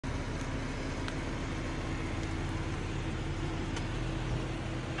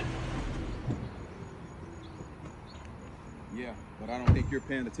but I don't think you're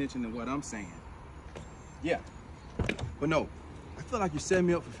paying attention to what I'm saying. Yeah, but no, I feel like you're setting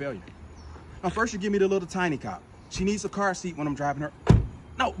me up for failure. Now, first you give me the little tiny cop. She needs a car seat when I'm driving her.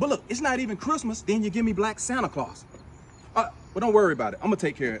 No, but look, it's not even Christmas. Then you give me Black Santa Claus. Well, don't worry about it. I'm gonna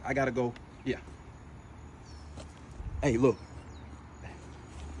take care of it. I gotta go. Yeah. Hey, look.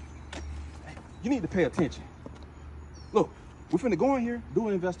 Hey, you need to pay attention. Look, we're finna go in here, do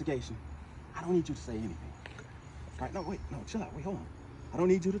an investigation. I don't need you to say anything. All right, no, wait, no, chill out. Wait, hold on. I don't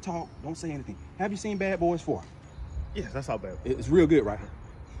need you to talk. Don't say anything. Have you seen Bad Boys 4? Yes, that's all bad. It's real good, right?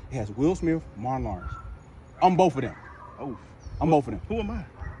 It has Will Smith, Martin Lawrence. I'm both of them. Oh. I'm both of them. Who am I?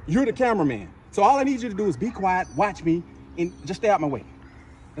 You're the cameraman. So all I need you to do is be quiet, watch me, and just stay out my way.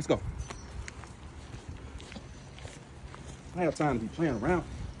 Let's go. I have time to be playing around.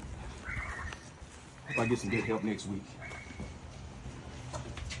 Hope I get some good help next week.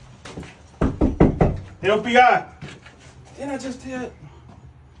 FBI! Didn't I just tell?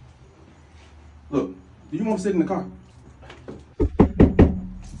 Look, do you want to sit in the car? I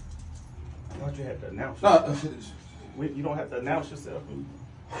thought you had to announce yourself. Wait, you don't have to announce yourself.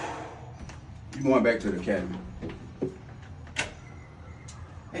 You going back to the academy.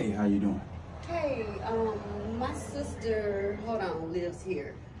 Hey, how you doing? Hey, my sister, hold on, lives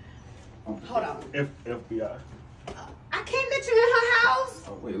here. Hold on. FBI. I can't let you in her house.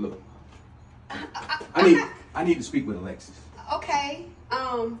 Oh, wait, look. I need to speak with Alexus. Okay.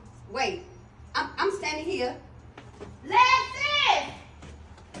 Wait. I'm standing here. Lexus!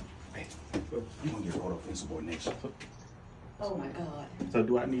 Hey, you gonna get rolled up in insubordination. Oh my God. So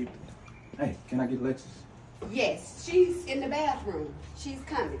do I need... Hey, can I get Alexus? Yes, she's in the bathroom. She's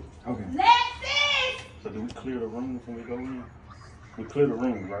coming. Okay. Lexus! So do we clear the room when we go in? We clear the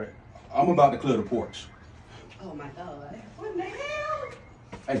room, right? I'm about to clear the porch. Oh my God. What the hell?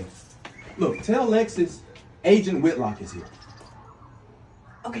 Hey, look, tell Alexus Agent Whitlock is here.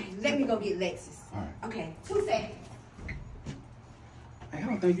 Okay, let me go get Lexus. All right. Okay, 2 seconds. Hey, I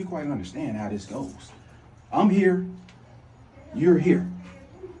don't think you quite understand how this goes. I'm here. You're here.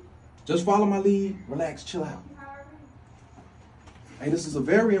 Just follow my lead, relax, chill out. Hey, this is a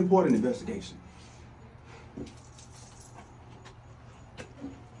very important investigation.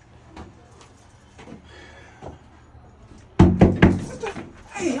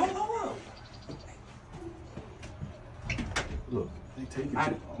 Hey, hold up. Look, They take it.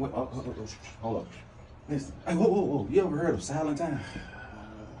 hold up. Listen, hey, whoa. You ever heard of silent time?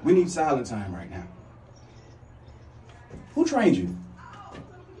 We need silent time right now. Who trained you?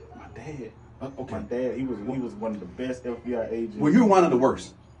 My dad. Okay. My dad, he was one of the best FBI agents. Well, you're one of the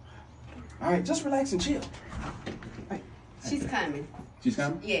worst. All right, just relax and chill. Hey. She's coming. She's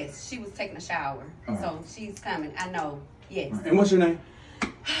coming? Yes, she was taking a shower. All right. So she's coming. I know. Yes. And what's your name?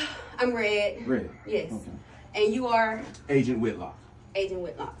 I'm Red. Red. Yes. Okay. And you are Agent Whitlock, Agent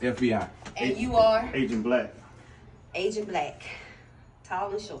Whitlock. FBI. And you are Agent Black. Agent Black.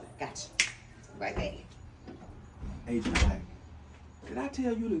 Tall and short. Gotcha. Right back. Agent Black. Didn't I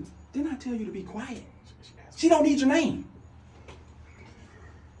tell you to be quiet? She don't need your name.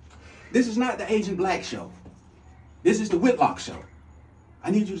 This is not the Agent Black show. This is the Whitlock show.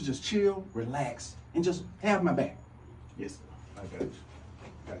 I need you to just chill, relax, and just have my back. Yes, sir. I got you.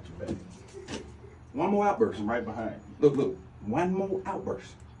 Got your back. One more outburst. I'm right behind you. Look. One more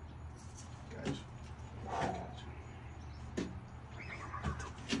outburst. Got you. I got you.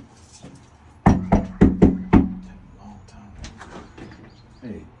 Long time.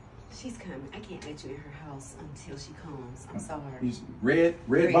 Hey. She's coming. I can't let you in her house until she comes. I'm sorry.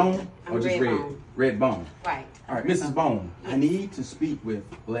 Red Bone? I'm Or just Red Red? Bone. Red Bone. Right. All right, Mrs. Bone, I Yes. need to speak with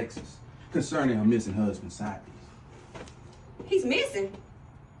Alexus concerning her missing husband's side piece. He's missing.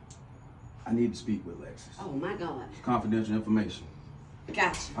 I need to speak with Alexus. Oh my God. Confidential information.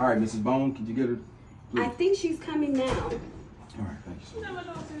 Gotcha. All right, Mrs. Bone, could you get her? Please? I think she's coming now. All right, thank you, sir.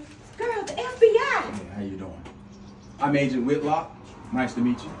 Girl, the FBI. Hey, how you doing? I'm Agent Whitlock. Nice to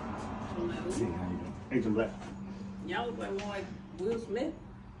meet you. Hey, how you doing? Agent Black. Y'all look like more like Will Smith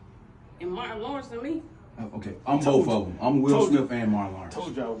and Martin Lawrence than me. Oh, okay, I'm both of them. I'm Will Told you. Smith and Martin Lawrence.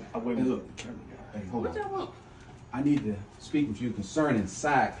 Told y'all I Hey, wouldn't. look. Hey, hold What on. y'all want? I need to speak with you concerning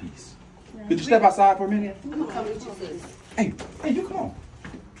side piece. Could you step outside for a minute? I'm gonna come with you, sis. Hey, you come on.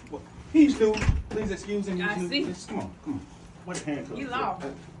 He's new. Please excuse him. I He's new. see. Just come on. What handcuffs? You lost.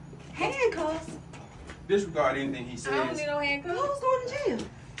 Handcuffs. Disregard anything he I don't says. need no handcuffs. Who's going to jail?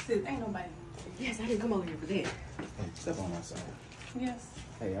 Sis, ain't nobody. Yes, I didn't come over here for that. Hey, step on my side. Yes.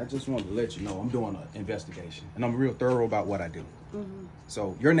 Hey, I just wanted to let you know I'm doing an investigation, and I'm real thorough about what I do.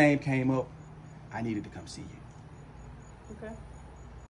 So your name came up. I needed to come see you. Okay.